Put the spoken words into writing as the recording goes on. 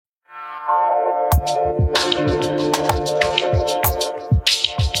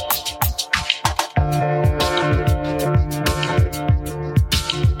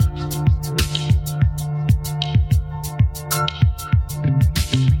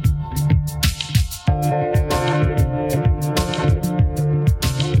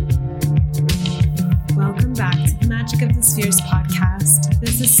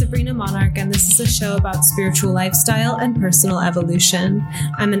Show about spiritual lifestyle and personal evolution.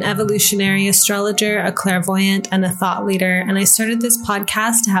 I'm an evolutionary astrologer, a clairvoyant, and a thought leader, and I started this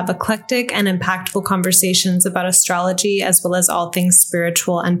podcast to have eclectic and impactful conversations about astrology as well as all things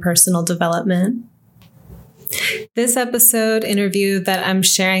spiritual and personal development. This episode interview that I'm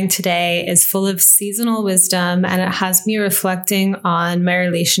sharing today is full of seasonal wisdom, and it has me reflecting on my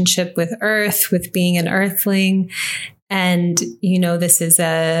relationship with Earth, with being an Earthling. And,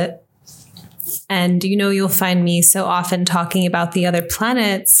 you'll find me so often talking about the other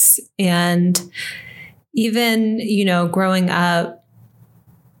planets. And even, growing up,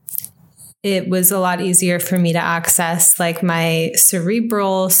 it was a lot easier for me to access like my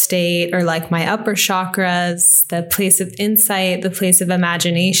cerebral state or like my upper chakras, the place of insight, the place of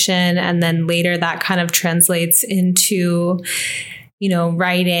imagination. And then later that kind of translates into,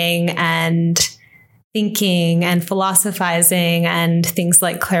 writing and thinking and philosophizing and things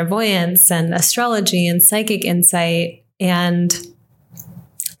like clairvoyance and astrology and psychic insight. And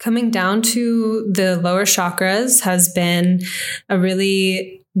coming down to the lower chakras has been a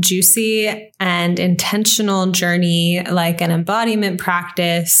really juicy and intentional journey, like an embodiment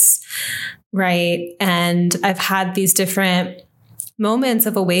practice, right? And I've had these different moments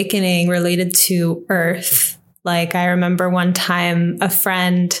of awakening related to Earth. Like I remember one time a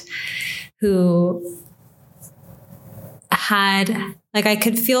friend who had, like, I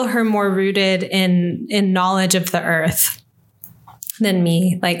could feel her more rooted in knowledge of the earth than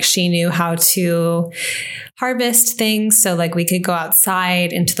me. Like she knew how to harvest things. So like we could go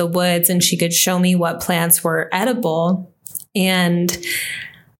outside into the woods and she could show me what plants were edible. And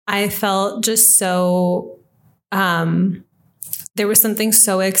I felt just so, there was something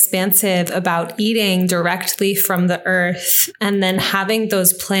so expansive about eating directly from the earth and then having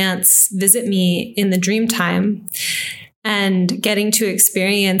those plants visit me in the dream time and getting to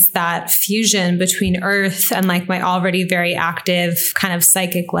experience that fusion between earth and like my already very active kind of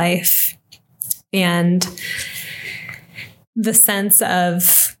psychic life. And the sense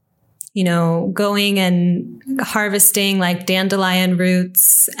of, going and harvesting like dandelion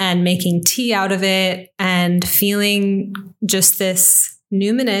roots and making tea out of it and feeling just this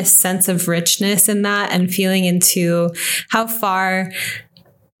numinous sense of richness in that and feeling into how far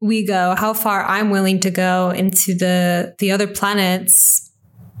we go, how far I'm willing to go into the other planets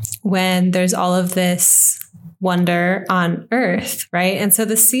when there's all of this wonder on Earth, right? And so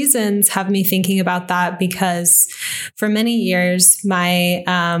the seasons have me thinking about that because for many years, my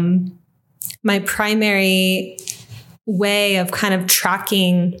primary way of kind of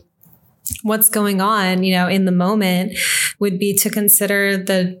tracking what's going on, in the moment would be to consider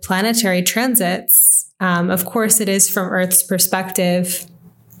the planetary transits. Of course, it is from Earth's perspective.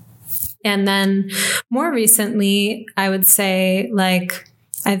 And then more recently, I would say like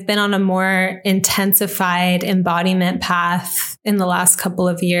I've been on a more intensified embodiment path in the last couple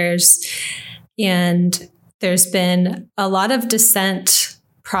of years. And there's been a lot of descent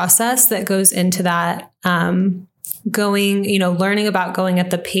process that goes into that. Learning about going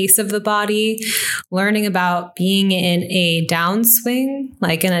at the pace of the body, learning about being in a downswing,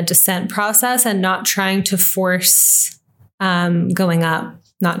 like in a descent process and not trying to force going up.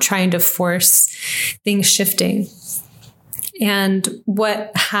 Not trying to force things shifting. And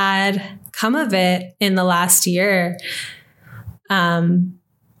what had come of it in the last year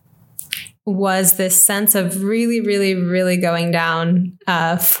was this sense of really, really, really going down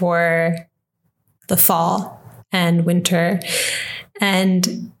for the fall and winter.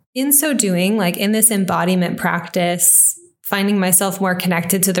 And in so doing, like in this embodiment practice, finding myself more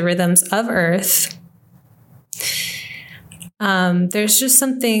connected to the rhythms of Earth, there's just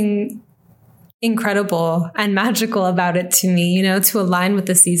something incredible and magical about it to me, to align with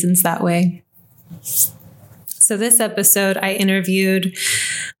the seasons that way. So this episode, I interviewed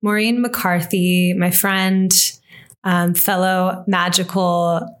Maureen McCarthy, my friend, fellow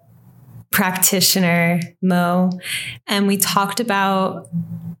magical practitioner, Mo, and we talked about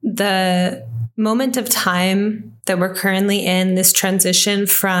the moment of time that we're currently in, this transition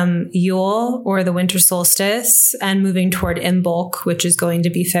from Yule or the winter solstice and moving toward Imbolc, which is going to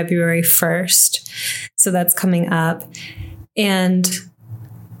be February 1st. So that's coming up. And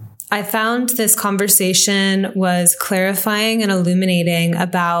I found this conversation was clarifying and illuminating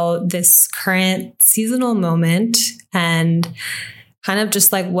about this current seasonal moment and kind of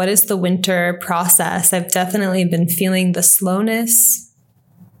just like, what is the winter process? I've definitely been feeling the slowness,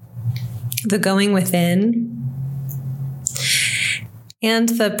 the going within, and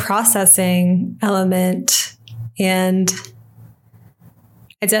the processing element. And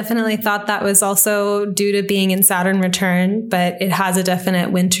I definitely thought that was also due to being in Saturn return, but it has a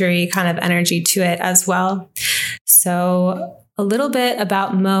definite wintry kind of energy to it as well. So a little bit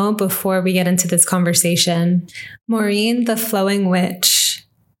about Mo before we get into this conversation. Maureen, the Flowing Witch.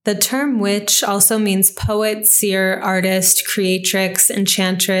 The term witch also means poet, seer, artist, creatrix,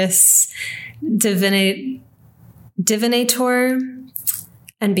 enchantress, divinator,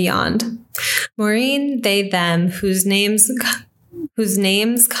 and beyond. Maureen, they, them, whose names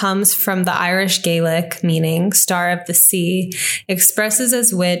comes from the Irish Gaelic meaning star of the sea, expresses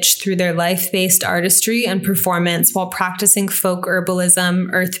as witch through their life-based artistry and performance while practicing folk herbalism,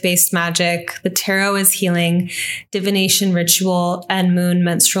 earth-based magic, the tarot as healing, divination ritual, and moon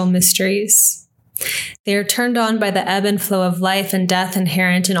menstrual mysteries. They are turned on by the ebb and flow of life and death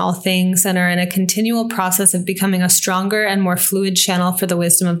inherent in all things and are in a continual process of becoming a stronger and more fluid channel for the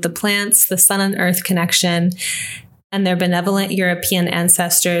wisdom of the plants, the sun and earth connection, and their benevolent European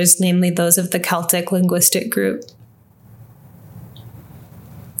ancestors, namely those of the Celtic linguistic group.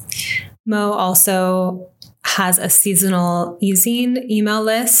 Mo also has a seasonal e-zine email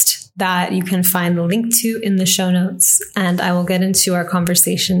list that you can find the link to in the show notes, and I will get into our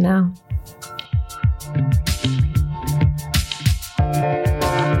conversation now.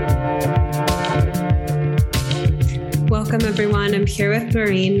 Welcome, everyone. I'm here with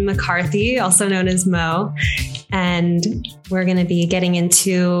Maureen McCarthy, also known as Mo, and we're going to be getting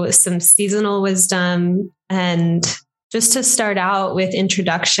into some seasonal wisdom. And just to start out with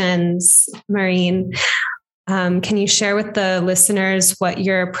introductions, Maureen, can you share with the listeners what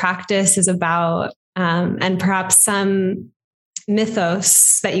your practice is about, and perhaps some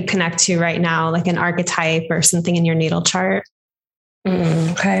mythos that you connect to right now, like an archetype or something in your natal chart?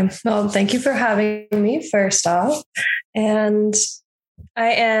 Okay. Well, thank you for having me, first off. And I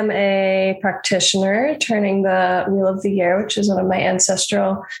am a practitioner turning the Wheel of the Year, which is one of my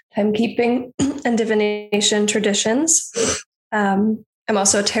ancestral timekeeping and divination traditions. I'm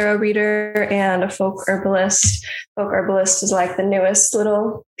also a tarot reader and a folk herbalist. Folk herbalist is like the newest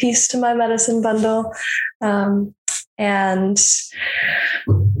little piece to my medicine bundle. And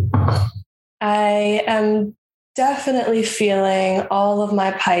I am definitely feeling all of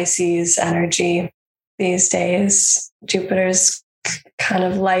my Pisces energy these days. Jupiter's kind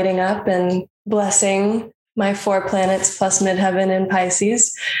of lighting up and blessing my 4 planets plus midheaven in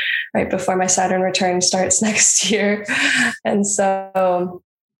Pisces right before my Saturn return starts next year. And so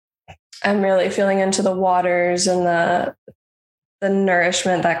I'm really feeling into the waters and the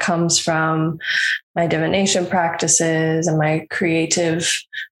nourishment that comes from my divination practices and my creative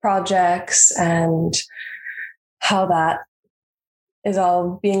projects, and how that is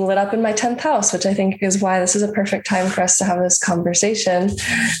all being lit up in my 10th house, which I think is why this is a perfect time for us to have this conversation.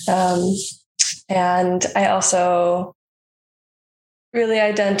 And I also really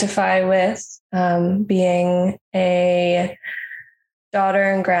identify with being a daughter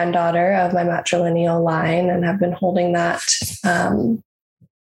and granddaughter of my matrilineal line, and have been holding that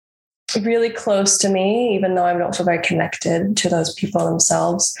really close to me, even though I'm not so very connected to those people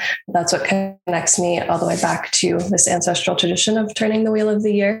themselves. That's what connects me all the way back to this ancestral tradition of turning the Wheel of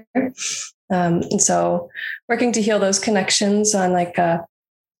the Year. And so working to heal those connections on like a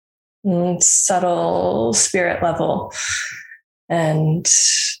subtle spirit level, and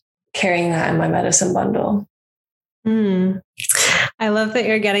carrying that in my medicine bundle. I love that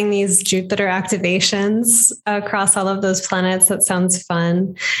you're getting these Jupiter activations across all of those planets. That sounds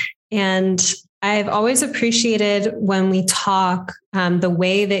fun. And I've always appreciated when we talk, the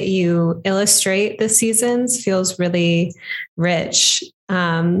way that you illustrate the seasons feels really rich,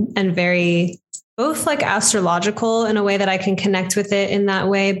 and very both like astrological in a way that I can connect with it in that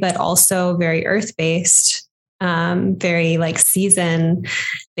way, but also very earth-based, very like season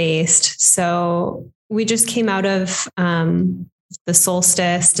based. So we just came out of the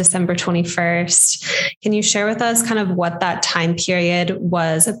solstice, December 21st. Can you share with us kind of what that time period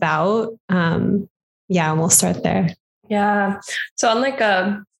was about? And we'll start there. Yeah. So on like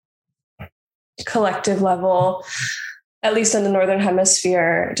a collective level, at least in the Northern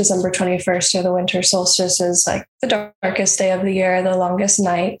Hemisphere, December 21st, or the winter solstice, is like the darkest day of the year, the longest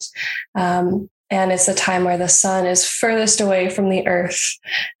night. And it's the time where the sun is furthest away from the earth.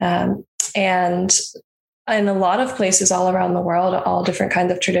 And in a lot of places all around the world, all different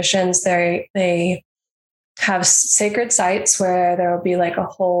kinds of traditions, they have sacred sites where there will be like a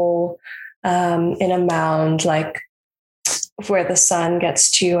hole in a mound, like where the sun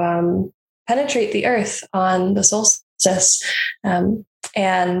gets to penetrate the earth on the solstice.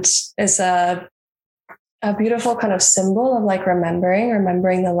 And it's a beautiful kind of symbol of like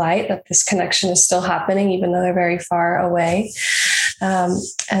remembering the light, that this connection is still happening, even though they're very far away.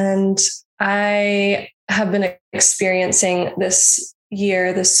 And I have been experiencing this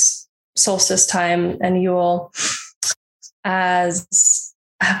year, this solstice time and Yule, as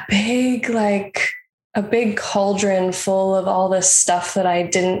a big cauldron full of all this stuff that I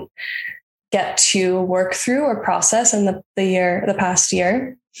didn't get to work through or process in the past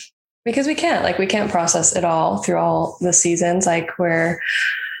year, because we can't process it all through all the seasons. Like, we're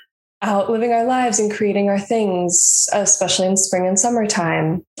out living our lives and creating our things, especially in spring and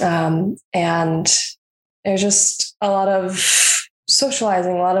summertime. And there's just a lot of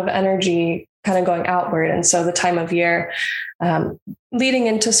socializing, a lot of energy kind of going outward. And so the time of year leading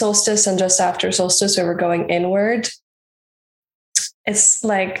into solstice and just after solstice, where we're going inward, it's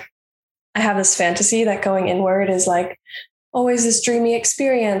like I have this fantasy that going inward is like always this dreamy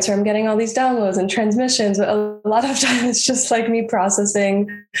experience, or I'm getting all these downloads and transmissions. But a lot of time it's just like me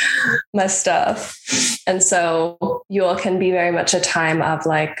processing my stuff. And so Yule can be very much a time of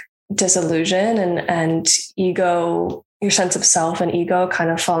like disillusion and ego, your sense of self and ego kind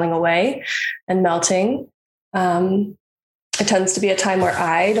of falling away and melting. It tends to be a time where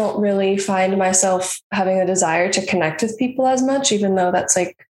I don't really find myself having a desire to connect with people as much, even though that's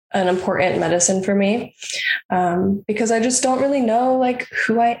like an important medicine for me, because I just don't really know like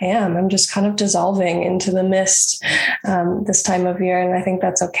who I am. I'm just kind of dissolving into the mist this time of year. And I think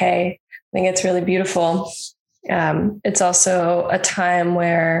that's okay. I think it's really beautiful. It's also a time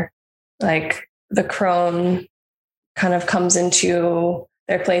where like the crone kind of comes into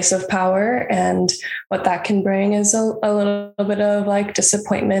their place of power. And what that can bring is a little bit of like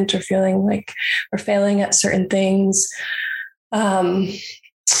disappointment, or feeling like we're failing at certain things.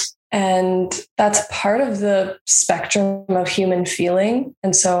 And that's part of the spectrum of human feeling.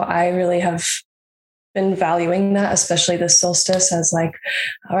 And so I really have been valuing that, especially this solstice, as like,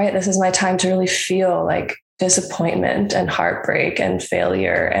 all right, this is my time to really feel like disappointment and heartbreak and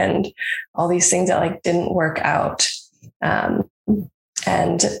failure and all these things that like didn't work out.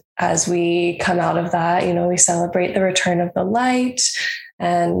 And as we come out of that, we celebrate the return of the light,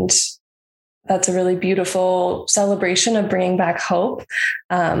 and that's a really beautiful celebration of bringing back hope.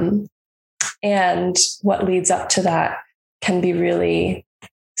 And what leads up to that can be really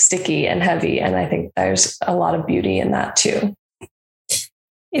sticky and heavy. And I think there's a lot of beauty in that too.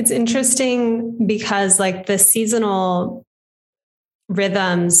 It's interesting because like the seasonal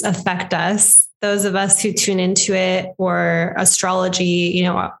rhythms affect us. Those of us who tune into it, or astrology,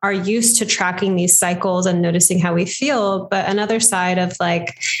 are used to tracking these cycles and noticing how we feel. But another side of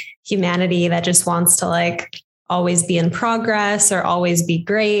like humanity that just wants to like always be in progress or always be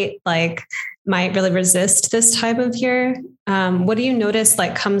great, like might really resist this time of year. What do you notice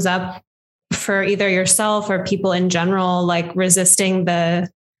like comes up for either yourself or people in general, like resisting the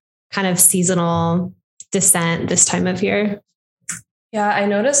kind of seasonal descent this time of year? Yeah, I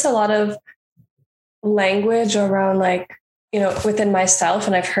notice a lot of language around like, within myself,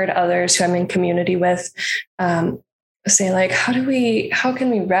 and I've heard others who I'm in community with say like, how can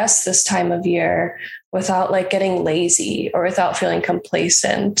we rest this time of year without like getting lazy, or without feeling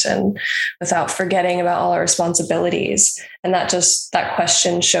complacent, and without forgetting about all our responsibilities? And that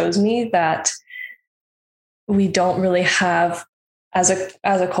question shows me that we don't really have as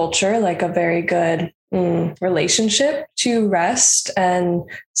a culture, like a very good relationship to rest and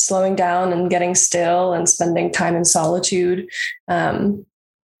slowing down and getting still and spending time in solitude.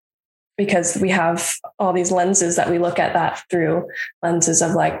 Because we have all these lenses that we look at that through, lenses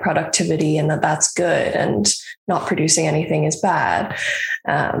of like productivity, and that's good, and not producing anything is bad.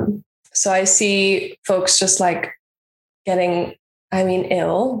 So I see folks just like getting,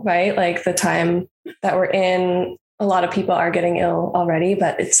 ill, right? Like the time that we're in, a lot of people are getting ill already,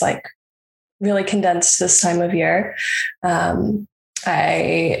 but it's like really condensed this time of year.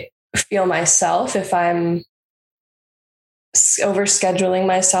 I feel myself, if I'm overscheduling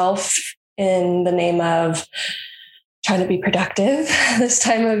myself in the name of trying to be productive this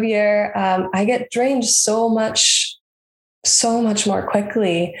time of year, I get drained so much more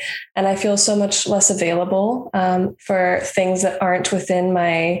quickly. And I feel so much less available for things that aren't within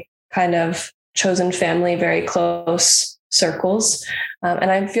my kind of chosen family, very close circles.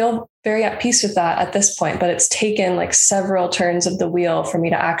 And I feel very at peace with that at this point, but it's taken like several turns of the wheel for me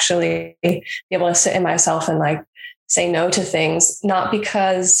to actually be able to sit in myself and like say no to things, not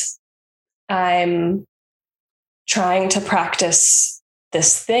because I'm trying to practice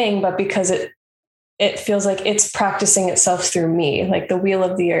this thing, but because it feels like it's practicing itself through me. Like the wheel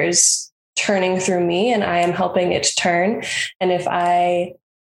of the year is turning through me and I am helping it to turn. And if I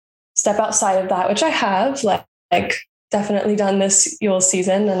step outside of that, which I have like definitely done this Yule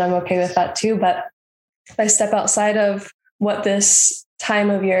season, and I'm okay with that too. But if I step outside of what this time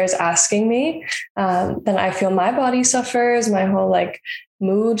of year is asking me, then I feel my body suffers, my whole like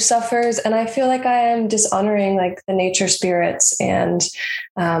mood suffers. And I feel like I am dishonoring like the nature spirits and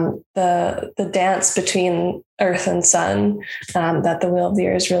the dance between earth and sun that the wheel of the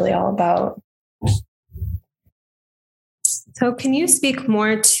year is really all about. So can you speak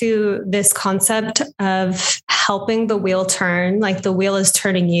more to this concept of helping the wheel turn? Like the wheel is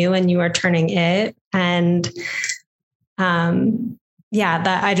turning you and you are turning it. And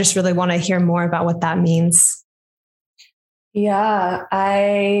that I just really want to hear more about what that means. Yeah,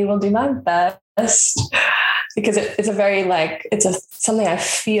 I will do my best because it's a very like, something I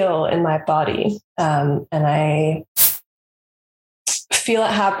feel in my body. And I feel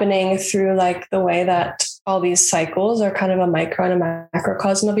it happening through like the way that all these cycles are kind of a micro and a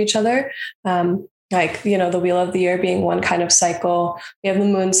macrocosm of each other. Like, the wheel of the year being one kind of cycle. We have the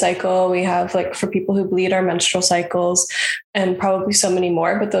moon cycle. We have like for people who bleed our menstrual cycles and probably so many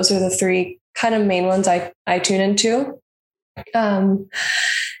more, but those are the three kind of main ones I tune into. And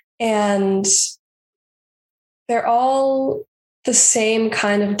they're all the same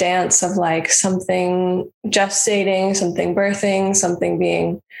kind of dance of like something gestating, something birthing, something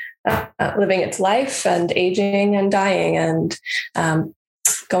being living its life and aging and dying and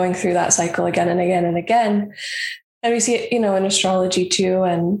going through that cycle again and again and again. And we see it, in astrology too.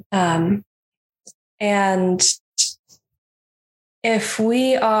 And if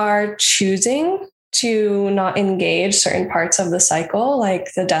we are choosing to not engage certain parts of the cycle,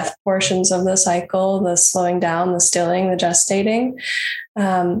 like the death portions of the cycle, the slowing down, the stilling, the gestating,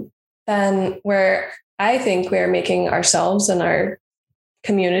 then I think we're making ourselves and our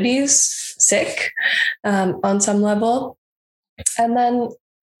communities sick on some level. And then,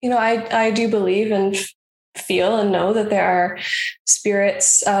 I do believe and feel and know that there are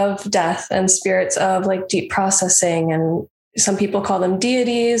spirits of death and spirits of like deep processing, and some people call them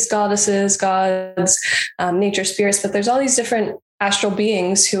deities, goddesses, gods, nature spirits, but there's all these different astral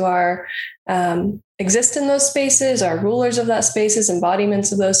beings who are exist in those spaces, are rulers of that spaces,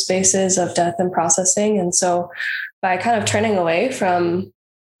 embodiments of those spaces of death and processing. And so by kind of turning away from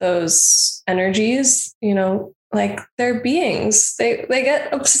those energies, like they're beings, they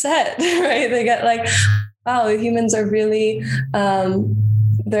get upset, right? They get like, wow, the humans are really,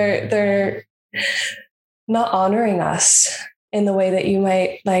 they're not honoring us in the way that you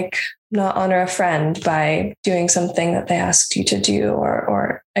might like not honor a friend by doing something that they asked you to do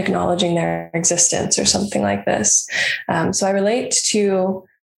or acknowledging their existence or something like this. So I relate to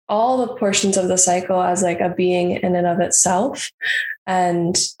all the portions of the cycle as like a being in and of itself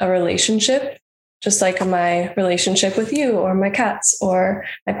and a relationship, just like my relationship with you or my cats or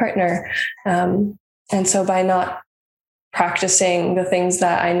my partner. And so by not practicing the things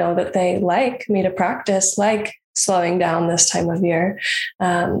that I know that they like me to practice, like slowing down this time of year,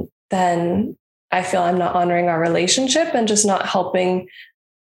 then I feel I'm not honoring our relationship and just not helping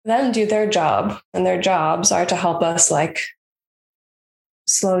them do their job. And their jobs are to help us like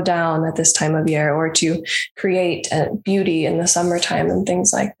slow down at this time of year or to create beauty in the summertime and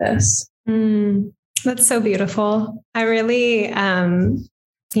things like this. That's so beautiful. I really,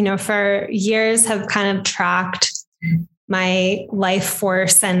 for years have kind of tracked my life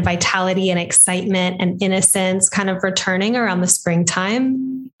force and vitality and excitement and innocence kind of returning around the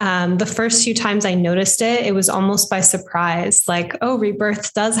springtime. The first few times I noticed it, it was almost by surprise, like, oh,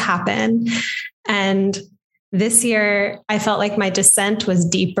 rebirth does happen. And this year, I felt like my descent was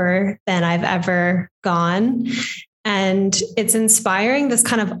deeper than I've ever gone. And it's inspiring this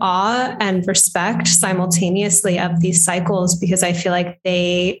kind of awe and respect simultaneously of these cycles, because I feel like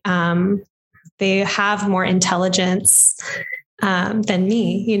they have more intelligence than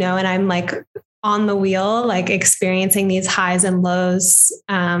me, and I'm like on the wheel, like experiencing these highs and lows.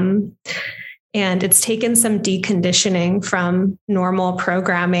 And it's taken some deconditioning from normal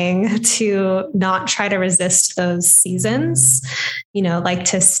programming to not try to resist those seasons, like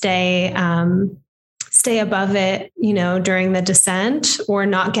to stay stay above it, during the descent, or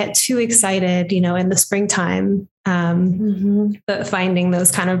not get too excited, in the springtime, but finding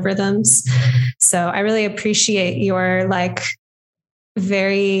those kind of rhythms. So I really appreciate your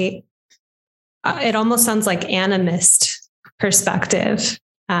very, it almost sounds like animist perspective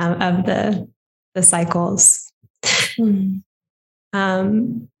of the cycles.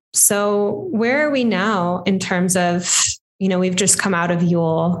 So where are we now in terms of, we've just come out of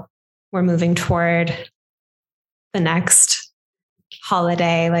Yule, we're moving toward the next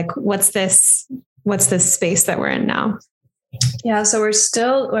holiday. What's this space that we're in now? Yeah. So we're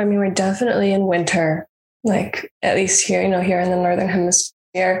definitely in winter, at least here, here in the Northern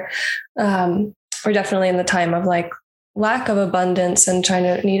Hemisphere. We're definitely in the time of lack of abundance and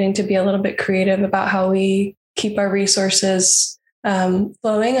needing to be a little bit creative about how we keep our resources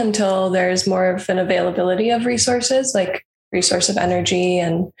flowing until there's more of an availability of resources, like resource of energy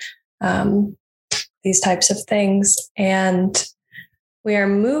and these types of things. And we are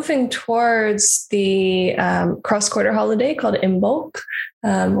moving towards the cross-quarter holiday called Imbolc,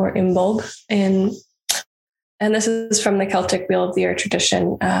 or Imbolg. And this is from the Celtic Wheel of the Year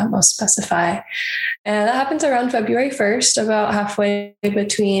tradition, I'll specify. And that happens around February 1st, about halfway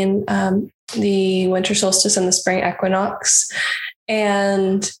between the winter solstice and the spring equinox.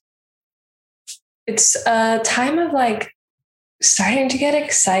 And it's a time of starting to get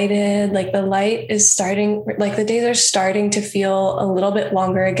excited. The light is starting, the days are starting to feel a little bit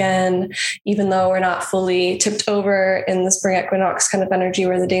longer again, even though we're not fully tipped over in the spring equinox kind of energy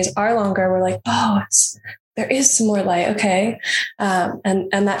where the days are longer. We're there is some more light. Okay.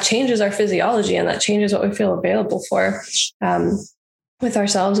 And that changes our physiology, and that changes what we feel available for, with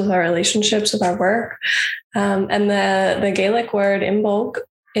ourselves, with our relationships, with our work. And the Gaelic word Imbolc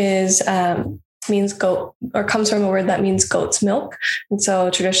means goat, or comes from a word that means goat's milk. And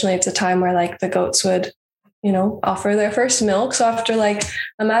so traditionally it's a time where the goats would, offer their first milk. So after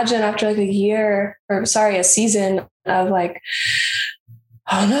imagine after a season of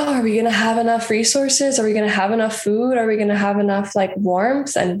oh no, are we going to have enough resources? Are we going to have enough food? Are we going to have enough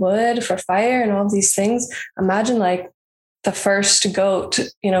warmth and wood for fire and all these things? Imagine the first goat,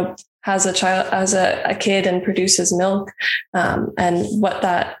 has a child, as a kid, and produces milk, and what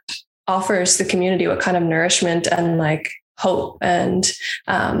that offers the community, what kind of nourishment and hope and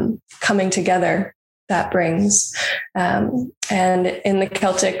coming together that brings. And in the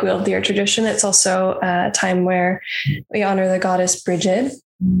Celtic Wheel of the Year tradition, it's also a time where we honor the goddess Brigid,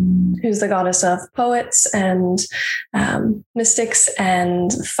 who's the goddess of poets and mystics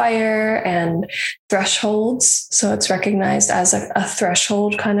and fire and thresholds. So it's recognized as a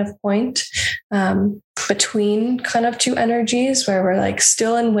threshold kind of point between kind of two energies, where we're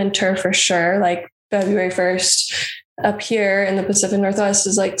still in winter for sure. February 1st up here in the Pacific Northwest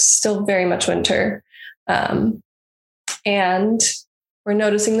is still very much winter. And we're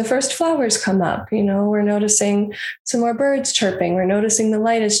noticing the first flowers come up, we're noticing some more birds chirping, we're noticing the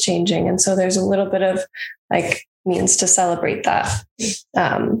light is changing. And so there's a little bit of means to celebrate that.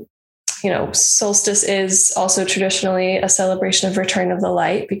 Solstice is also traditionally a celebration of return of the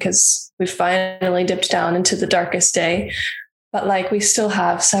light, because we finally dipped down into the darkest day, but we still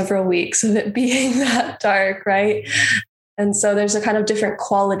have several weeks of it being that dark, right? And so there's a kind of different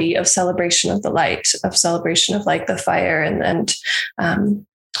quality of celebration of the light, of celebration of the fire and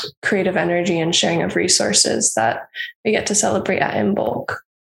creative energy and sharing of resources that we get to celebrate at Imbolc.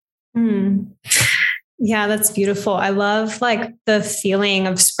 Yeah, that's beautiful. I love the feeling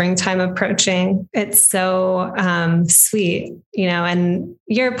of springtime approaching. It's so sweet, and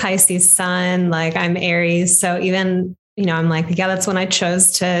you're Pisces sun, I'm Aries. So even, I'm yeah, that's when I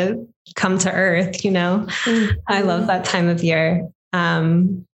chose to come to earth, I love that time of year.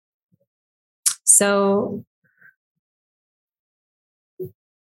 So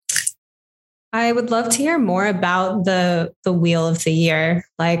I would love to hear more about the Wheel of the Year,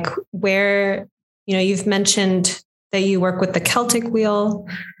 where, you've mentioned that you work with the Celtic wheel.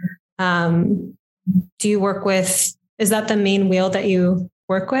 Do you work with, is that the main wheel that you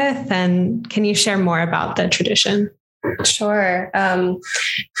work with? And can you share more about the tradition? Sure.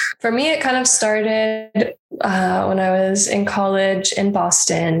 For me, it kind of started when I was in college in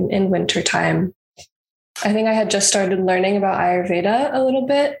Boston in wintertime. I think I had just started learning about Ayurveda a little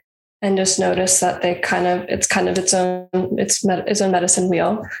bit, and just noticed that it's its own medicine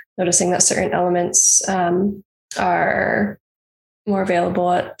wheel, noticing that certain elements are more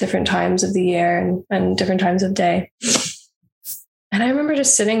available at different times of the year and different times of day. And I remember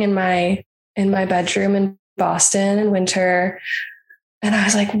just sitting in my bedroom in Boston in winter, and I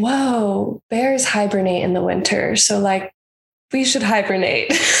was whoa, bears hibernate in the winter. So we should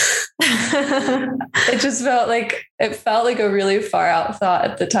hibernate. It just felt like a really far out thought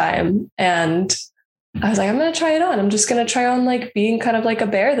at the time. And I was like, I'm going to try it on. I'm just going to try on like being kind of like a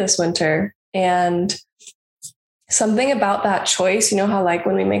bear this winter. And something about that choice, you know, how like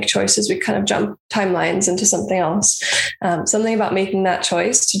when we make choices, we kind of jump timelines into something else. Something about making that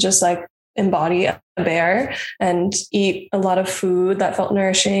choice to just like embody a bear and eat a lot of food that felt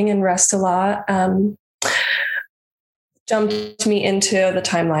nourishing and rest a lot, jumped me into the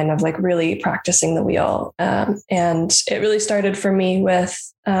timeline of like really practicing the wheel. And it really started for me with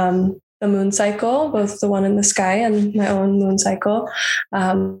the moon cycle, both the one in the sky and my own moon cycle.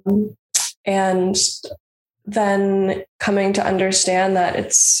 And then coming to understand that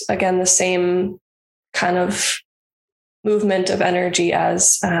it's, again, the same kind of movement of energy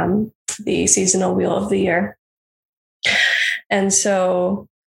as the seasonal wheel of the year. And so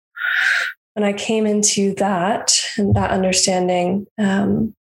when I came into that and that understanding,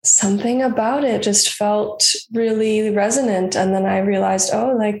 something about it just felt really resonant. And then I realized,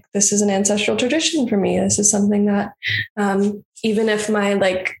 oh, like this is an ancestral tradition for me. This is something that even if my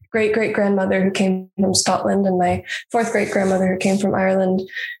like great great grandmother who came from Scotland and my fourth great grandmother who came from Ireland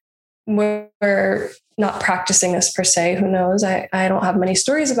were not practicing this per se, who knows? I don't have many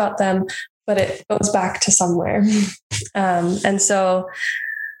stories about them, but it goes back to somewhere. And so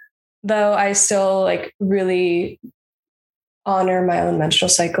though I still like really honor my own menstrual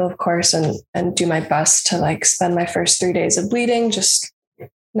cycle, of course, and do my best to like spend my first 3 days of bleeding, just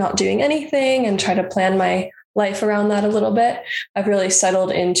not doing anything and try to plan my life around that a little bit. I've really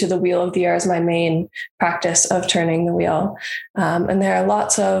settled into the wheel of the year as my main practice of turning the wheel. And there are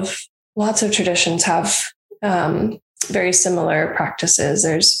lots of traditions have very similar practices.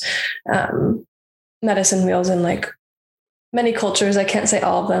 There's medicine wheels in like many cultures. I can't say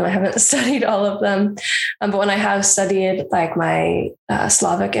all of them. I haven't studied all of them. But when I have studied like my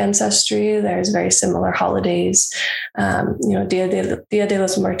Slavic ancestry, there's very similar holidays. Dia de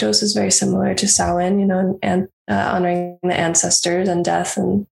los Muertos is very similar to Samhain, and honoring the ancestors and death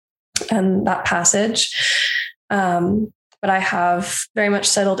and that passage. But I have very much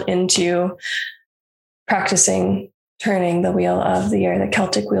settled into practicing turning the wheel of the year, the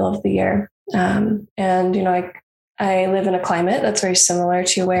Celtic wheel of the year. I live in a climate that's very similar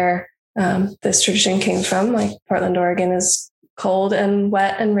to where this tradition came from. Like Portland, Oregon is cold and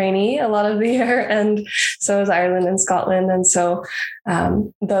wet and rainy a lot of the year. And so is Ireland and Scotland. And so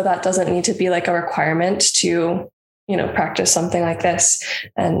though that doesn't need to be like a requirement to, practice something like this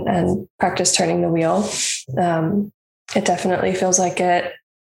and practice turning the wheel, it definitely feels like it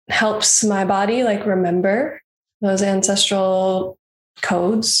helps my body like remember those ancestral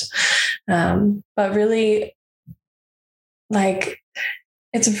codes. But really, like,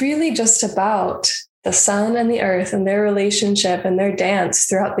 it's really just about the sun and the earth and their relationship and their dance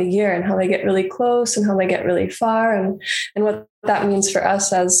throughout the year and how they get really close and how they get really far and what that means for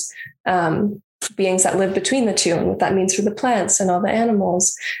us as beings that live between the two and what that means for the plants and all the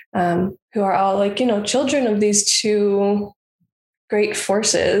animals who are all like, children of these two great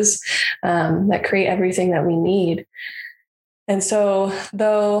forces that create everything that we need. And so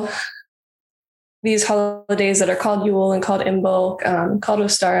though these holidays that are called Yule and called Imbolc, called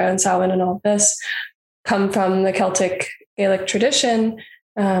Ostara and Samhain and all of this come from the Celtic Gaelic tradition.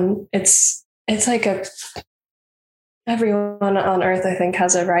 It's like everyone on earth, I think,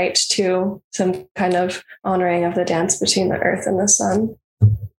 has a right to some kind of honoring of the dance between the earth and the sun.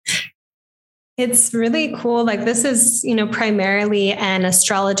 It's really cool. Like this is, primarily an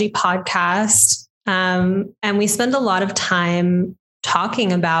astrology podcast. And we spend a lot of time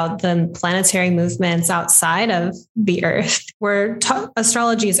talking about the planetary movements outside of the earth.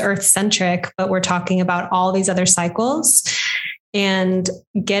 Astrology is earth centric, but we're talking about all these other cycles and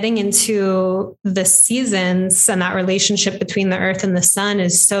getting into the seasons, and that relationship between the earth and the sun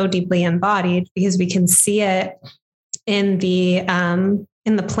is so deeply embodied because we can see it in the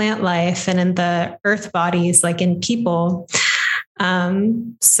plant life and in the earth bodies, like in people.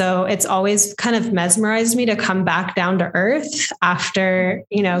 So it's always kind of mesmerized me to come back down to earth after,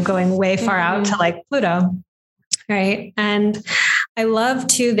 going way far out to like Pluto. Right. And I love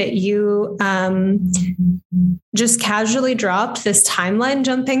too that you, just casually dropped this timeline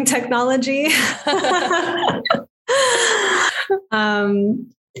jumping technology.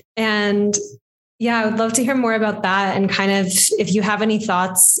 And yeah, I would love to hear more about that. And kind of, if you have any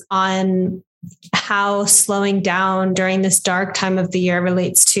thoughts on how slowing down during this dark time of the year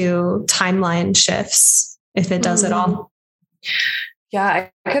relates to timeline shifts, if it does at all. Yeah,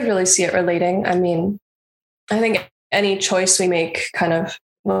 I could really see it relating. I mean, I think any choice we make kind of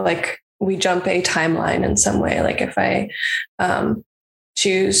like we jump a timeline in some way. Like if I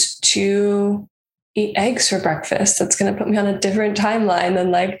choose to eat eggs for breakfast. That's going to put me on a different timeline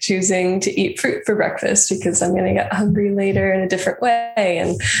than like choosing to eat fruit for breakfast, because I'm going to get hungry later in a different way.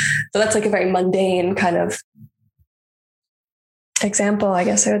 And so that's like a very mundane kind of example, I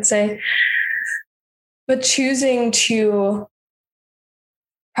guess I would say. But choosing to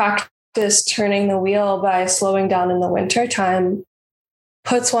practice turning the wheel by slowing down in the winter time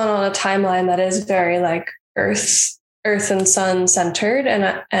puts one on a timeline that is very like earth and sun centered.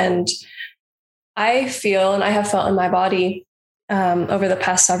 And I feel, and I have felt in my body over the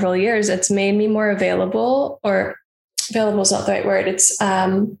past several years, it's made me more available, or available is not the right word. It's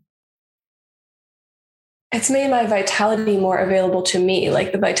made my vitality more available to me,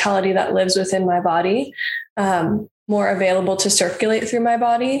 like the vitality that lives within my body, more available to circulate through my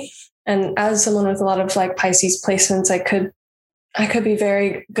body. And as someone with a lot of like Pisces placements, I could be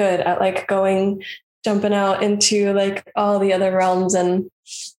very good at like jumping out into like all the other realms. And,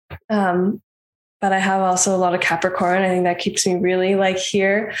 but I have also a lot of Capricorn. I think that keeps me really like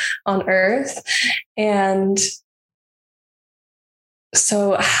here on earth. And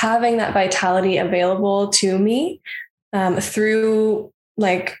so having that vitality available to me through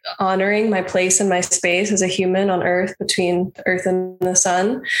like honoring my place and my space as a human on earth, between the earth and the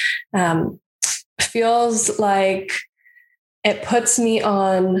sun, feels like it puts me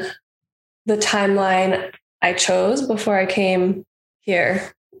on the timeline I chose before I came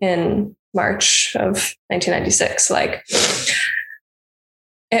here in March of 1996. Like,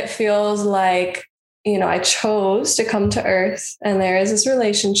 it feels like, you know, I chose to come to earth, and there is this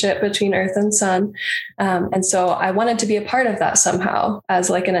relationship between earth and sun. And so I wanted to be a part of that somehow as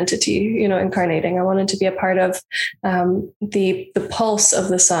like an entity, you know, incarnating. I wanted to be a part of the pulse of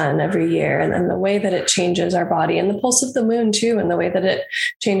the sun every year, and then the way that it changes our body, and the pulse of the moon too, and the way that it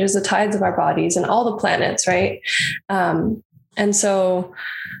changes the tides of our bodies and all the planets. Right. And so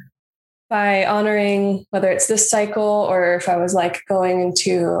by honoring, whether it's this cycle or if I was like going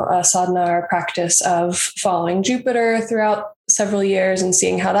into a sadhana or practice of following Jupiter throughout several years and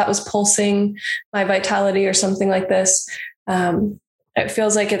seeing how that was pulsing my vitality or something like this, it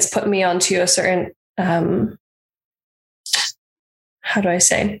feels like it's put me onto a certain, how do I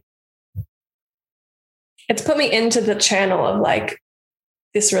say? It's put me into the channel of like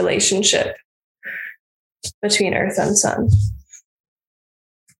this relationship between earth and sun.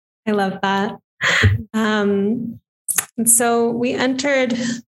 I love that. And so we entered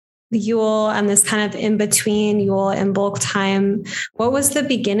the Yule and this kind of in between Yule and bulk time. What was the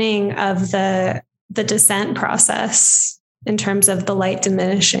beginning of the descent process in terms of the light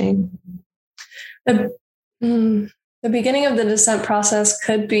diminishing? The beginning of the descent process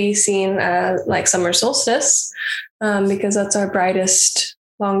could be seen as like summer solstice, because that's our brightest,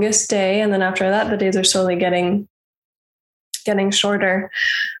 longest day. And then after that, the days are slowly getting shorter.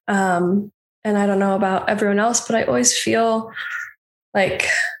 And I don't know about everyone else, but I always feel like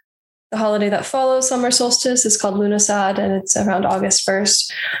the holiday that follows summer solstice is called Lunasad, and it's around August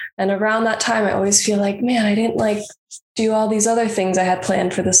 1st. And around that time, I always feel like, man, I didn't like do all these other things I had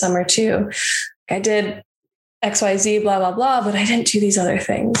planned for the summer too. I did XYZ, blah, blah, blah, but I didn't do these other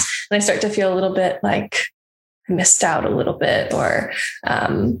things. And I start to feel a little bit like I missed out a little bit, or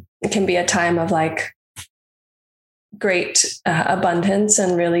it can be a time of like great abundance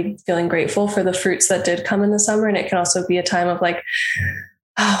and really feeling grateful for the fruits that did come in the summer. And it can also be a time of like,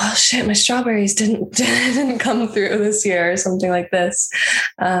 oh, well, shit, my strawberries didn't come through this year or something like this.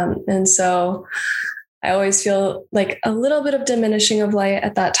 And so I always feel like a little bit of diminishing of light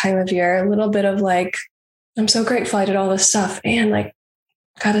at that time of year, a little bit of like, I'm so grateful I did all this stuff, and like,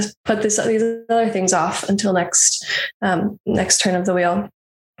 got to put these other things off until next turn of the wheel.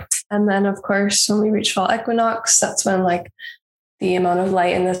 And then, of course, when we reach fall equinox, that's when like the amount of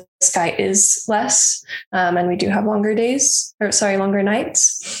light in the sky is less, and we do have longer nights.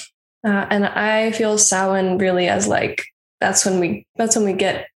 And I feel Samhain really as like that's when we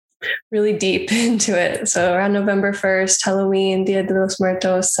get really deep into it. So around November 1st, Halloween, Dia de los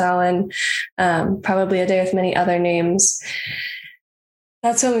Muertos, Samhain, probably a day with many other names.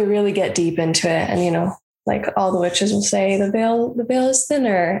 That's when we really get deep into it, and you know. Like all the witches will say, the veil is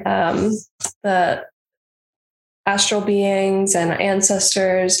thinner. The astral beings and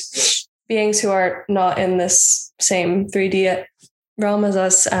ancestors, beings who are not in this same 3D realm as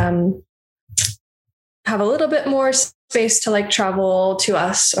us, have a little bit more space to like travel to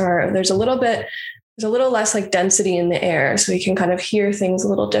us, or there's a little less like density in the air, so we can kind of hear things a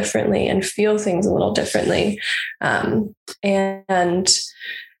little differently and feel things a little differently. And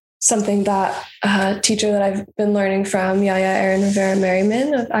something that a teacher that I've been learning from, Yaya Erin Rivera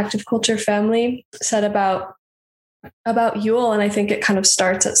Merriman of Active Culture Family, said about about Yule. And I think it kind of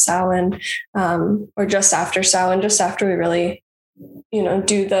starts at Samhain, or just after Samhain, just after we really,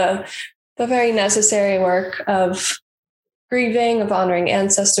 do the very necessary work of grieving, of honoring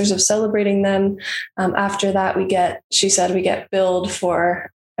ancestors, of celebrating them. After that, she said, we get billed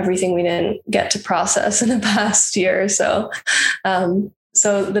for everything we didn't get to process in the past year or so.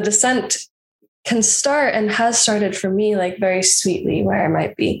 So the descent can start, and has started for me, like very sweetly, where I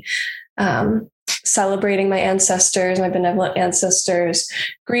might be celebrating my ancestors, my benevolent ancestors,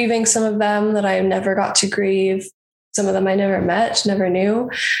 grieving some of them that I never got to grieve. Some of them I never met, never knew.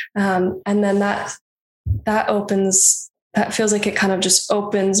 And then that feels like it kind of just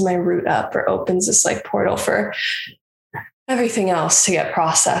opens my root up, or opens this like portal for everything else to get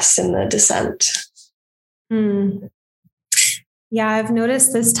processed in the descent. Yeah, I've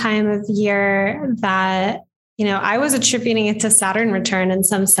noticed this time of year that, I was attributing it to Saturn return in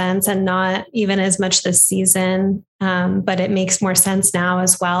some sense, and not even as much this season. But it makes more sense now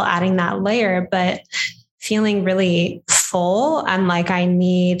as well, adding that layer, but feeling really full and like I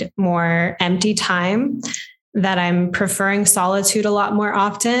need more empty time, that I'm preferring solitude a lot more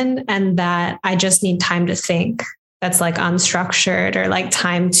often, and that I just need time to think. That's like unstructured, or like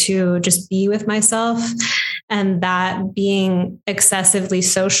time to just be with myself. And that being excessively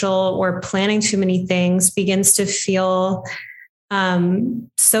social or planning too many things begins to feel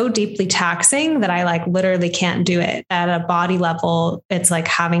so deeply taxing that I like literally can't do it. At a body level, it's like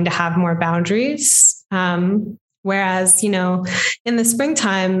having to have more boundaries. Whereas, in the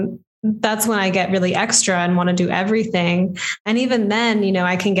springtime, that's when I get really extra and want to do everything. And even then,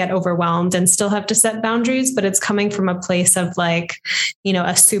 I can get overwhelmed and still have to set boundaries, but it's coming from a place of like,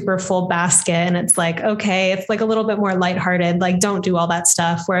 a super full basket. And it's like, okay, it's like a little bit more lighthearted, like don't do all that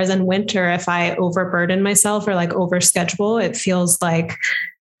stuff. Whereas in winter, if I overburden myself or like overschedule, it feels like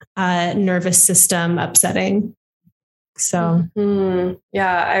a nervous system upsetting. So,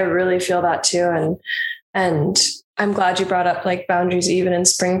 yeah, I really feel that too. And I'm glad you brought up like boundaries even in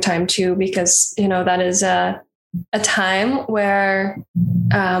springtime too, because, that is a time where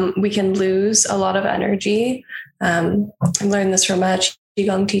we can lose a lot of energy. I learned this from a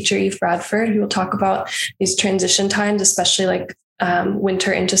Qigong teacher, Eve Bradford, who will talk about these transition times, especially like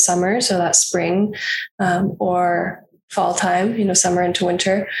winter into summer. So that spring or fall time, summer into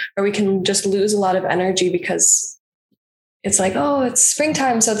winter, where we can just lose a lot of energy because it's like, oh, it's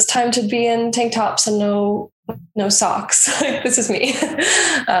springtime, so it's time to be in tank tops and no socks. Like, this is me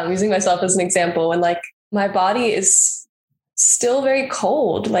using myself as an example, when like my body is still very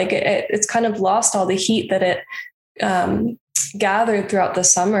cold. Like it's kind of lost all the heat that it gathered throughout the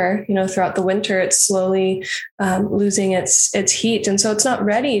summer, throughout the winter, it's slowly losing its heat. And so it's not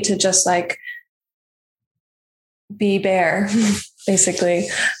ready to just like be bare, basically,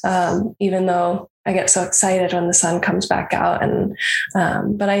 even though I get so excited when the sun comes back out, and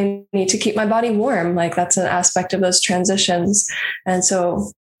but I need to keep my body warm. Like that's an aspect of those transitions. And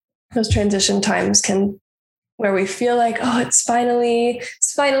so those transition times where we feel like, oh, it's finally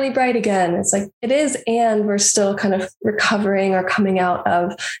bright again. It's like it is, and we're still kind of recovering or coming out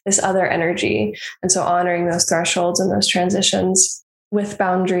of this other energy. And so honoring those thresholds and those transitions with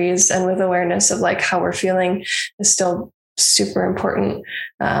boundaries and with awareness of like how we're feeling is still super important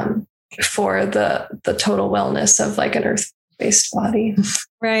for the total wellness of like an earth-based body.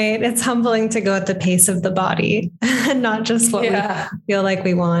 Right. It's humbling to go at the pace of the body and not just what we feel like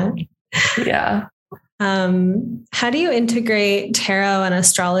we want. Yeah. How do you integrate tarot and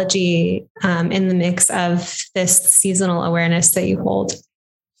astrology in the mix of this seasonal awareness that you hold?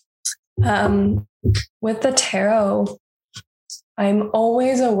 With the tarot, I'm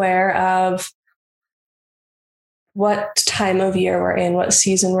always aware of what time of year we're in, what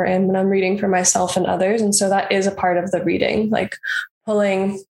season we're in when I'm reading for myself and others. And so that is a part of the reading. Like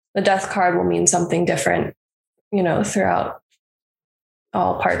pulling the death card will mean something different, throughout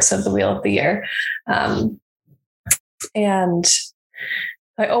all parts of the wheel of the year. And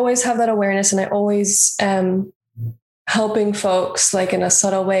I always have that awareness, and I always am helping folks like in a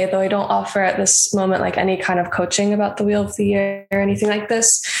subtle way, though I don't offer at this moment like any kind of coaching about the wheel of the year or anything like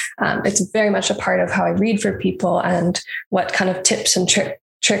this. It's very much a part of how I read for people and what kind of tips and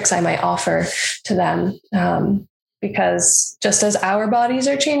tricks I might offer to them. Because just as our bodies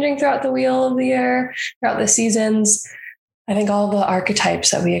are changing throughout the wheel of the year, throughout the seasons, I think all the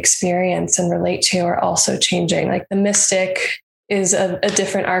archetypes that we experience and relate to are also changing. Like the mystic is a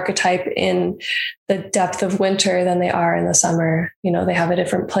different archetype in the depth of winter than they are in the summer. They have a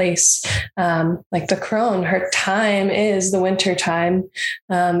different place. Like the crone, her time is the winter time.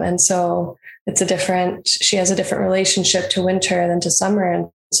 And so she has a different relationship to winter than to summer. And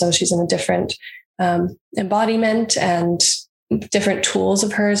so she's in a different embodiment, and different tools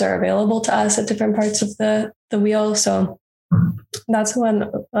of hers are available to us at different parts of the wheel. So that's one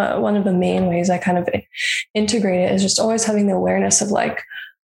of the main ways I kind of integrate it, is just always having the awareness of like,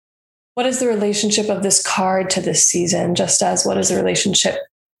 what is the relationship of this card to this season? Just as what is the relationship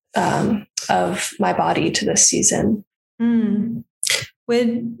of my body to this season?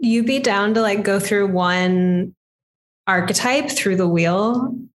 Would you be down to like go through one archetype through the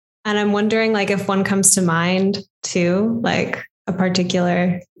wheel? And I'm wondering like if one comes to mind too, like a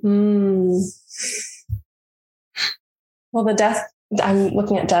particular. Well, the death, I'm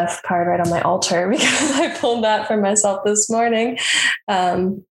looking at death card right on my altar because I pulled that for myself this morning.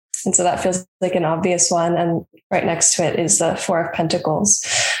 And so that feels like an obvious one. And right next to it is the Four of Pentacles.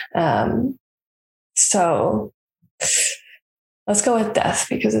 So let's go with death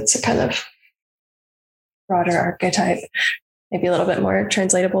because it's a kind of broader archetype, maybe a little bit more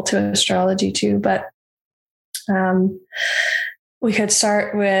translatable to astrology too. But we could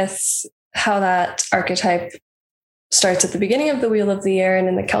start with how that archetype starts at the beginning of the Wheel of the Year. And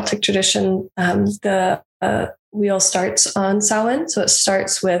in the Celtic tradition, the wheel starts on Samhain. So it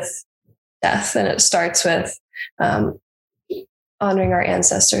starts with death, and it starts with honoring our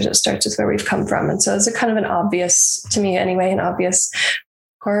ancestors. It starts with where we've come from. And so it's a kind of an obvious, to me anyway, an obvious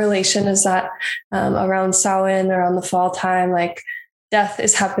correlation is that around Samhain, around the fall time, like death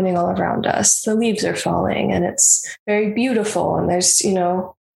is happening all around us. The leaves are falling and it's very beautiful. And there's,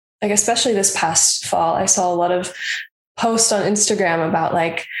 like, especially this past fall, I saw a lot of posts on Instagram about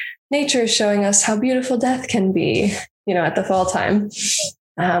like nature is showing us how beautiful death can be, at the fall time.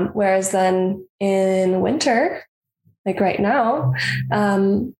 Whereas then in winter, like right now,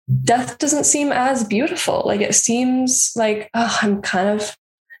 death doesn't seem as beautiful. Like it seems like, oh, I'm kind of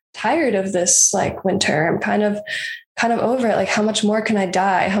tired of this like winter. I'm kind of over it. Like how much more can I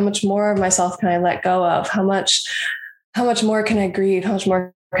die? How much more of myself can I let go of? How much more can I grieve? How much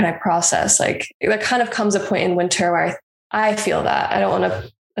more can I process? Like there kind of comes a point in winter where I feel that. I don't want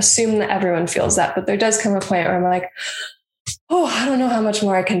to assume that everyone feels that, but there does come a point where I'm like, oh, I don't know how much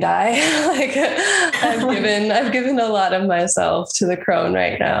more I can die. Like I've given a lot of myself to the crone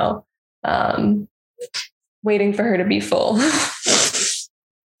right now, waiting for her to be full.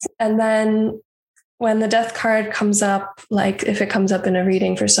 And then when the death card comes up, like if it comes up in a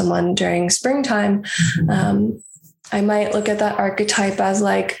reading for someone during springtime, I might look at that archetype as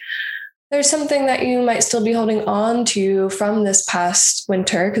like, there's something that you might still be holding on to from this past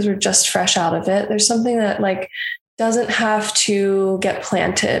winter because we're just fresh out of it. There's something that like doesn't have to get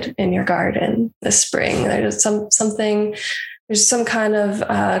planted in your garden this spring. There's there's some kind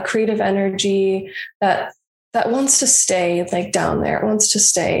of creative energy that wants to stay like down there. It wants to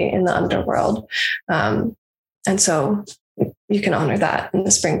stay in the underworld. And so you can honor that in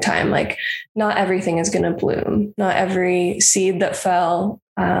the springtime. Like not everything is going to bloom. Not every seed that fell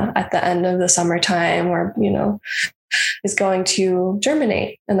at the end of the summertime or, is going to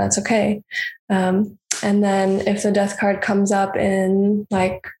germinate, and that's okay. And then if the death card comes up in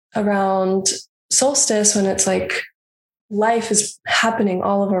like around solstice, when it's like life is happening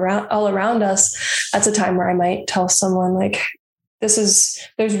all around us, that's a time where I might tell someone like, there's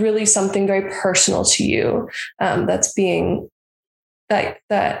really something very personal to you that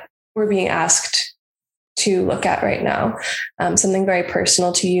we're being asked to look at right now. Something very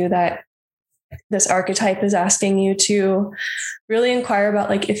personal to you that this archetype is asking you to really inquire about,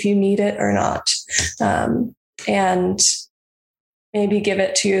 like if you need it or not, and maybe give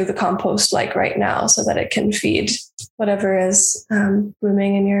it to the compost like right now so that it can feed whatever is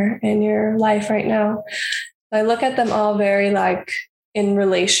blooming in your life right now. I look at them all very like in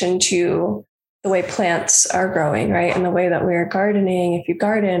relation to the way plants are growing, right? And the way that we're gardening, if you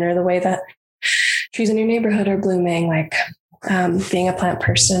garden, or the way that trees in your neighborhood are blooming, like being a plant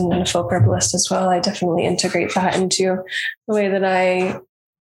person and a folk herbalist as well, I definitely integrate that into the way that I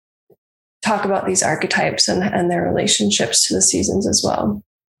talk about these archetypes and their relationships to the seasons as well.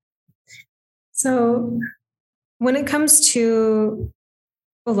 So when it comes to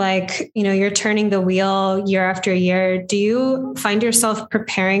like, you're turning the wheel year after year, do you find yourself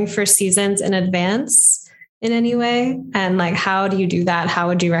preparing for seasons in advance in any way? And like, how do you do that? How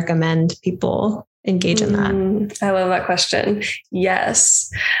would you recommend people engage in that? I love that question.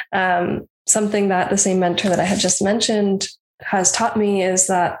 Yes. Something that the same mentor that I had just mentioned has taught me is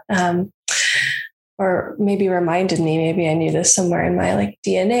that, or maybe reminded me, maybe I knew this somewhere in my like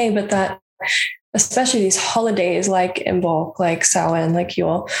DNA, but that especially these holidays like Imbolc, like Samhain, like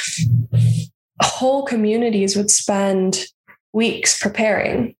Yule, whole communities would spend weeks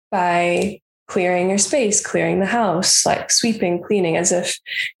preparing by clearing your space, clearing the house, like sweeping, cleaning, as if,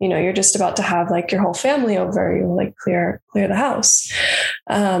 you're just about to have like your whole family over, you'll like clear the house.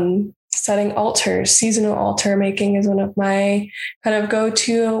 Setting altars, seasonal altar making is one of my kind of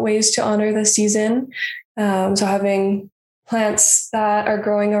go-to ways to honor the season. So having plants that are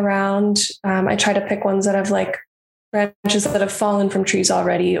growing around, I try to pick ones that have like branches that have fallen from trees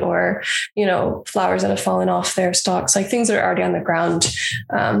already, or, flowers that have fallen off their stalks, like things that are already on the ground,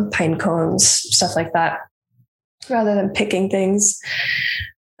 pine cones, stuff like that, rather than picking things.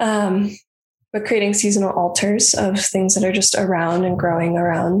 But creating seasonal altars of things that are just around and growing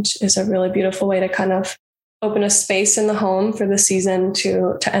around is a really beautiful way to kind of open a space in the home for the season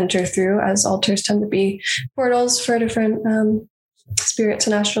to enter through, as altars tend to be portals for different spirits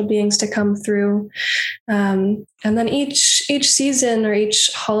and astral beings to come through. And then each season or each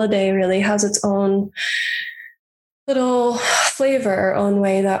holiday really has its own little flavor, or own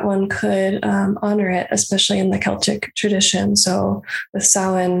way that one could honor it, especially in the Celtic tradition. So with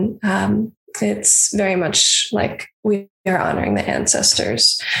Samhain, it's very much like we are honoring the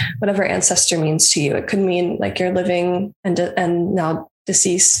ancestors, whatever ancestor means to you. It could mean like you're living and now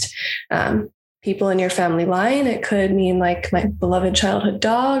deceased people in your family line. It could mean like my beloved childhood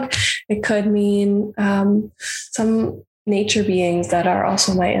dog. It could mean some nature beings that are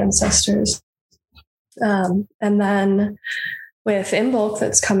also my ancestors. And then with Imbolc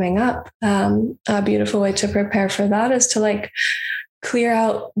that's coming up, a beautiful way to prepare for that is to like clear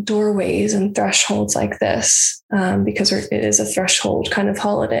out doorways and thresholds like this, because it is a threshold kind of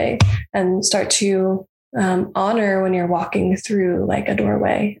holiday, and start to honor when you're walking through like a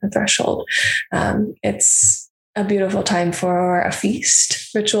doorway, a threshold. It's a beautiful time for a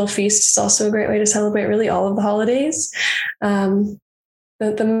feast. Ritual feast is also a great way to celebrate really all of the holidays.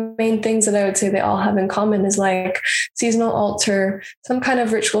 The main things that I would say they all have in common is like seasonal altar, some kind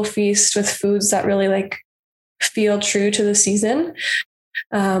of ritual feast with foods that really like feel true to the season.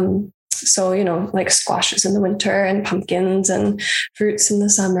 So, like squashes in the winter and pumpkins and fruits in the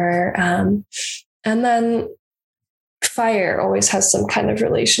summer. And then fire always has some kind of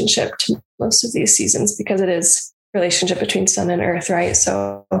relationship to most of these seasons, because it is relationship between sun and earth, right?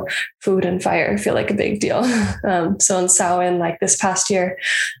 So food and fire feel like a big deal. So in Samhain, like this past year,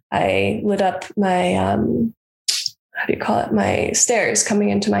 I lit up my, my stairs coming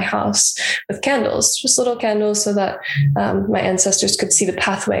into my house with candles, just little candles, so that my ancestors could see the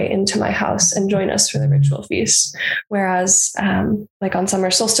pathway into my house and join us for the ritual feast. Whereas like on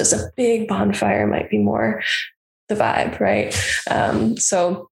summer solstice, a big bonfire might be more the vibe, right?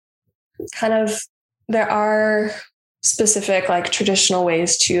 So kind of there are specific like traditional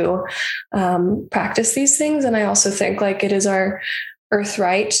ways to practice these things. And I also think like it is our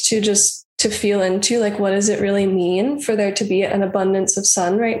birthright to feel into like, what does it really mean for there to be an abundance of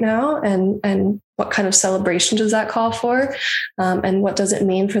sun right now? And what kind of celebration does that call for? And what does it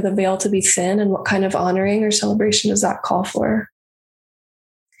mean for the veil to be thin? And what kind of honoring or celebration does that call for?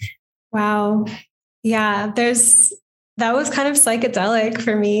 Wow. Yeah, that was kind of psychedelic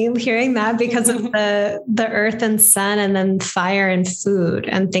for me hearing that, because of the earth and sun, and then fire and food,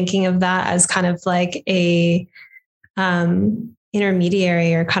 and thinking of that as kind of like a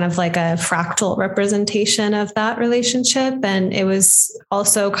intermediary, or kind of like a fractal representation of that relationship. And it was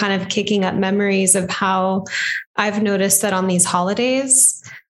also kind of kicking up memories of how I've noticed that on these holidays,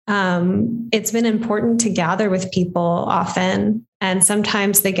 it's been important to gather with people often. And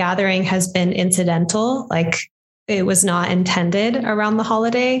sometimes the gathering has been incidental, like it was not intended around the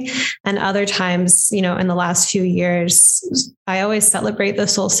holiday. And other times, in the last few years, I always celebrate the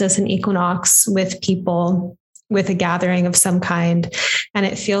solstice and equinox with people, with a gathering of some kind. And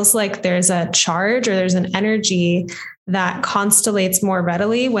it feels like there's a charge, or there's an energy that constellates more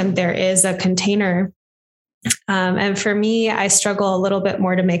readily when there is a container. And for me, I struggle a little bit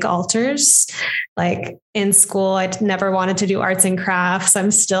more to make altars. Like in school, I never wanted to do arts and crafts.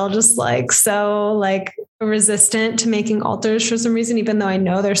 I'm still just like so like resistant to making altars for some reason, even though I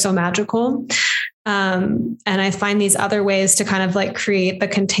know they're so magical. And I find these other ways to kind of like create the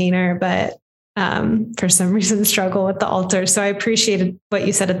container, but for some reason struggle with the altar. So I appreciated what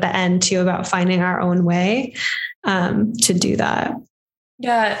you said at the end too, about finding our own way to do that.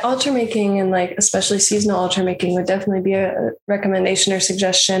 Yeah, altar making, and like especially seasonal altar making, would definitely be a recommendation or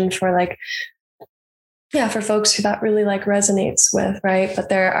suggestion for like, yeah, for folks who that really like resonates with, right? But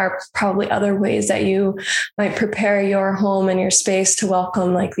there are probably other ways that you might prepare your home and your space to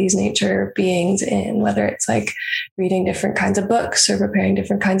welcome like these nature beings in, whether it's like reading different kinds of books, or preparing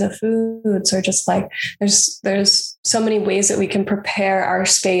different kinds of foods, or just like there's so many ways that we can prepare our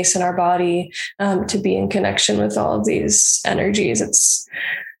space and our body to be in connection with all of these energies. It's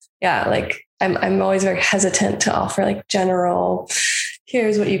like I'm always very hesitant to offer like general,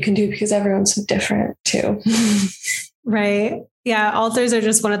 here's what you can do, because everyone's so different too. Right. Yeah. Altars are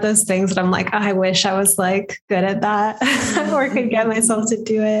just one of those things that I'm like, oh, I wish I was like good at that or could get myself to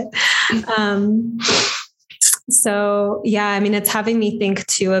do it. So yeah, I mean, it's having me think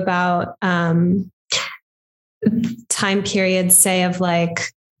too about, time periods, say of like,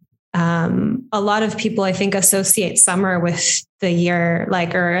 a lot of people, I think, associate summer with the year,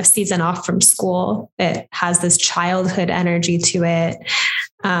 like, or a season off from school. It has this childhood energy to it.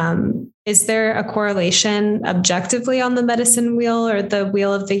 Is there a correlation objectively on the medicine wheel or the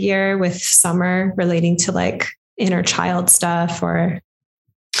wheel of the year with summer relating to like inner child stuff or?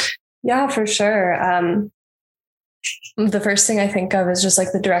 Yeah, for sure. The first thing I think of is just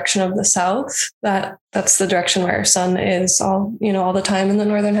like the direction of the south. That's the direction where our sun is all the time in the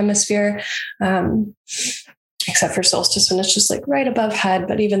northern hemisphere, except for solstice when it's just like right above head.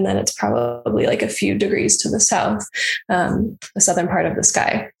 But even then, it's probably like a few degrees to the south, the southern part of the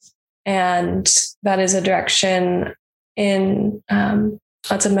sky, and that is a direction in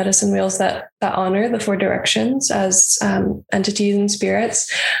lots of medicine wheels that honor the four directions as entities and spirits.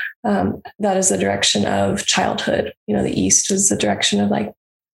 That is the direction of childhood. The east is the direction of like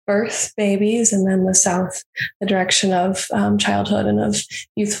birth, babies, and then the south, the direction of childhood and of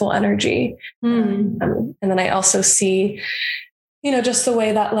youthful energy. And then I also see, just the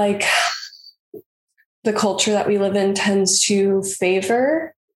way that like the culture that we live in tends to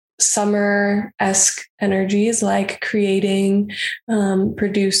favor summer-esque energies like creating,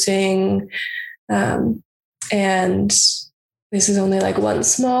 producing, and this is only like one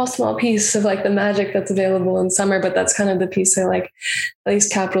small piece of like the magic that's available in summer, but that's kind of the piece I like, at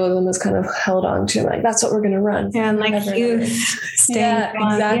least capitalism has kind of held on to. Like, that's what we're going to run. Yeah, and like youth. Yeah,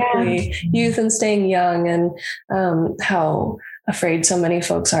 exactly. Yeah. Youth and staying young, and how afraid so many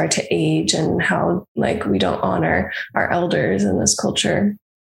folks are to age, and how like we don't honor our elders in this culture.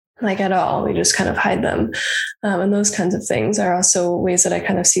 Like at all. We just kind of hide them. And those kinds of things are also ways that I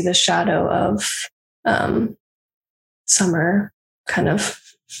kind of see the shadow of summer kind of,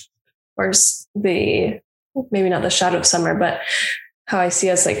 or maybe not the shadow of summer, but how I see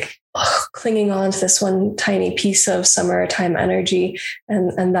us like clinging on to this one tiny piece of summertime energy.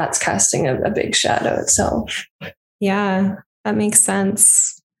 And that's casting a big shadow itself. Yeah, that makes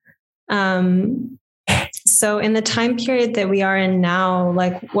sense. So in the time period that we are in now,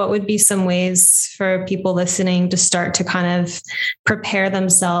 like what would be some ways for people listening to start to kind of prepare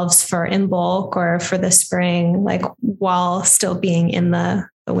themselves for Imbolc or for the spring, like while still being in the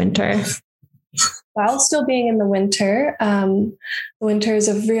winter? While still being in the winter is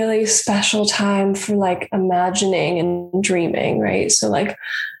a really special time for like imagining and dreaming, right? So like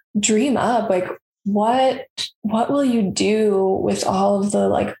dream up, like what will you do with all of the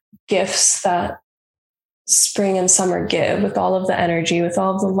like gifts that spring and summer give, with all of the energy, with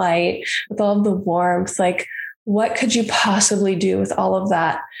all of the light, with all of the warmth? Like, what could you possibly do with all of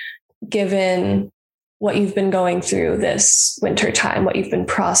that, given what you've been going through this winter time, what you've been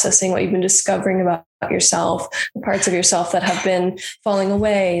processing, what you've been discovering about yourself, the parts of yourself that have been falling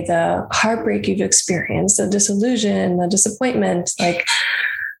away, the heartbreak you've experienced, the disillusion, the disappointment, like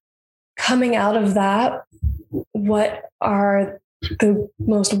coming out of that, what are the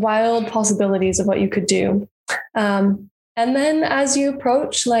most wild possibilities of what you could do. And then as we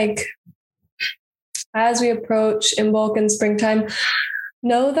approach Imbolc and springtime,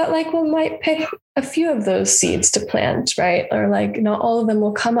 know that like we might pick a few of those seeds to plant, right? Or like not all of them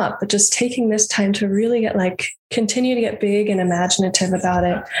will come up, but just taking this time to really continue to get big and imaginative about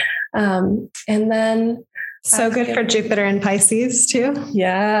it. And then so good for Jupiter and Pisces too.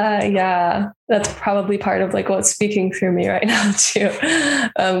 Yeah. That's probably part of like what's speaking through me right now too.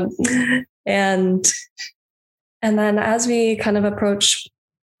 And then as we approach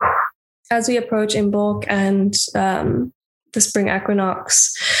Imbolc and the spring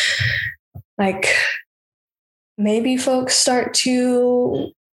equinox, like maybe folks start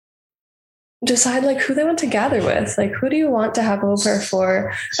to decide like who they want to gather with. Like, who do you want to have over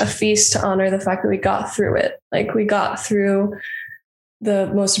for a feast to honor the fact that we got through it? Like, we got through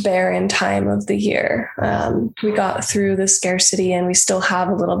the most barren time of the year. We got through the scarcity, and we still have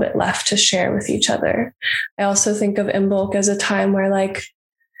a little bit left to share with each other. I also think of Imbolc as a time where like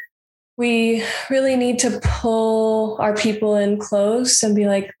we really need to pull our people in close and be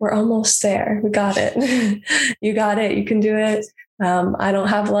like, we're almost there. We got it. You got it. You can do it. I don't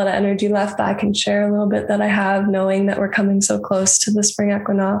have a lot of energy left, but I can share a little bit that I have, knowing that we're coming so close to the spring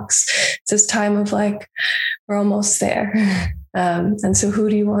equinox. It's this time of like, we're almost there. And so who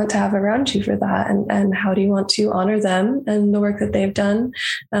do you want to have around you for that? And how do you want to honor them and the work that they've done,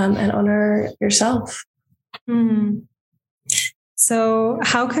 and honor yourself? Mm. So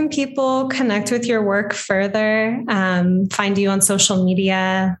how can people connect with your work further, find you on social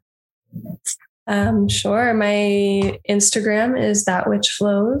media? Sure. My Instagram is That Which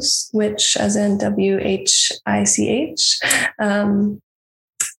Flows, which as in WHICH.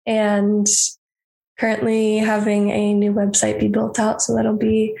 And currently having a new website be built out. So that'll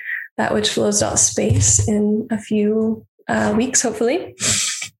be thatwhichflows.space in a few weeks, hopefully.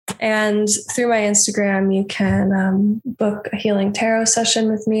 And through my Instagram, you can book a healing tarot session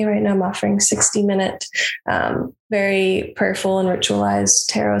with me. Right now, I'm offering 60-minute, very prayerful and ritualized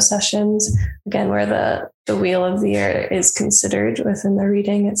tarot sessions. Again, where the wheel of the year is considered within the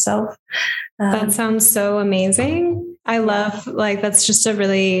reading itself. That sounds so amazing. I love, that's just a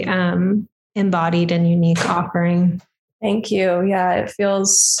really embodied and unique offering. Thank you. Yeah,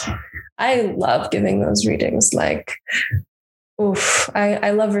 I love giving those readings. I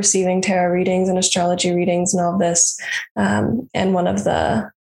love receiving tarot readings and astrology readings and all this. And one of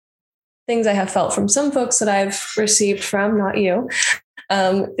the things I have felt from some folks that I've received from, not you,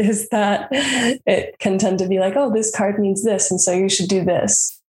 is that it can tend to be like, oh, this card means this, and so you should do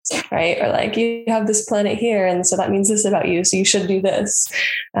this, right? Or you have this planet here, and so that means this about you, so you should do this.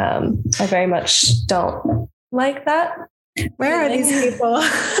 I very much don't like that. Where are these people?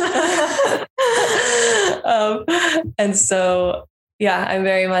 And so, yeah, I'm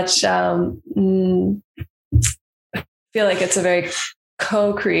very much feel like it's a very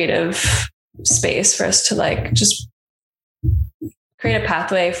co-creative space for us to just create a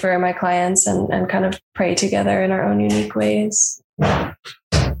pathway for my clients and kind of pray together in our own unique ways.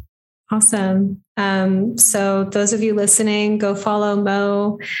 Awesome. So those of you listening, go follow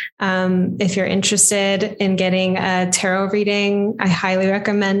Mo. If you're interested in getting a tarot reading, I highly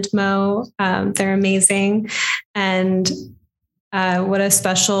recommend Mo. They're amazing. And what a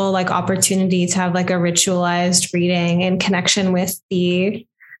special opportunity to have a ritualized reading in connection with the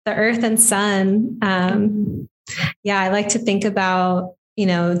earth and sun. I like to think about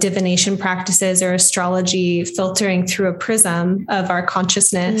divination practices or astrology filtering through a prism of our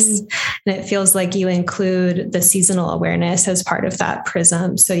consciousness. And it feels like you include the seasonal awareness as part of that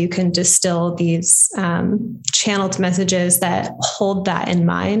prism. So you can distill these channeled messages that hold that in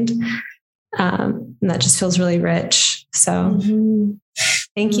mind. And that just feels really rich. So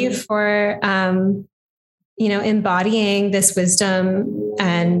thank you for, embodying this wisdom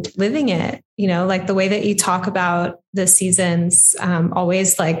and living it, the way that you talk about the seasons,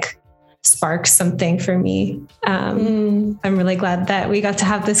 always sparks something for me. I'm really glad that we got to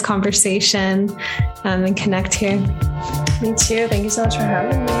have this conversation and connect here. Me too. Thank you so much for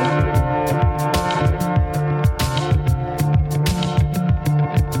having me.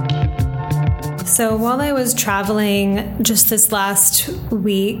 So while I was traveling just this last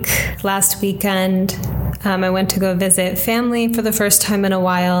weekend, I went to go visit family for the first time in a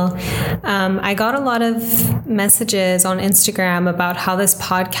while. I got a lot of messages on Instagram about how this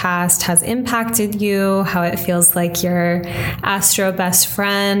podcast has impacted you, how it feels like your astro best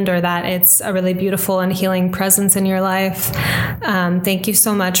friend, or that it's a really beautiful and healing presence in your life. Thank you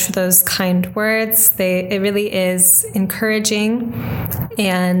so much for those kind words. It really is encouraging.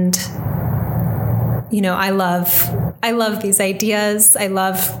 And I love these ideas. I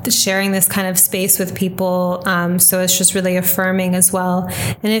love sharing this kind of space with people. So it's just really affirming as well.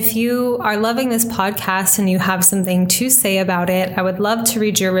 And if you are loving this podcast and you have something to say about it, I would love to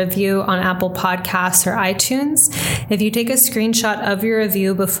read your review on Apple Podcasts or iTunes. If you take a screenshot of your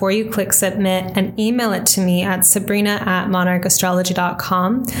review before you click submit and email it to me at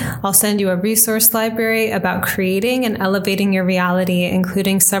sabrina@monarchastrology.com, I'll send you a resource library about creating and elevating your reality,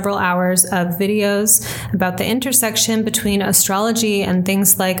 including several hours of videos about the intersection between astrology and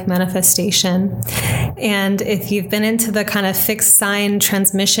things like manifestation. And if you've been into the kind of fixed sign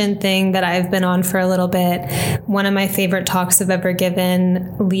transmission thing that I've been on for a little bit, one of my favorite talks I've ever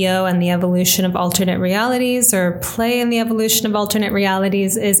given, Leo and the Evolution of Alternate Realities, or Play in the Evolution of Alternate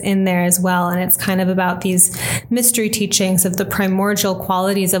Realities, is in there as well. And it's kind of about these mystery teachings of the primordial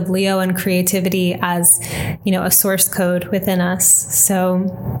qualities of Leo and creativity as, a source code within us.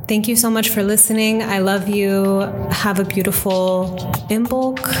 So thank you so much for listening. I love you. Have a beautiful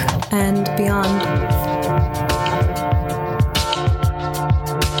Imbolc and beyond.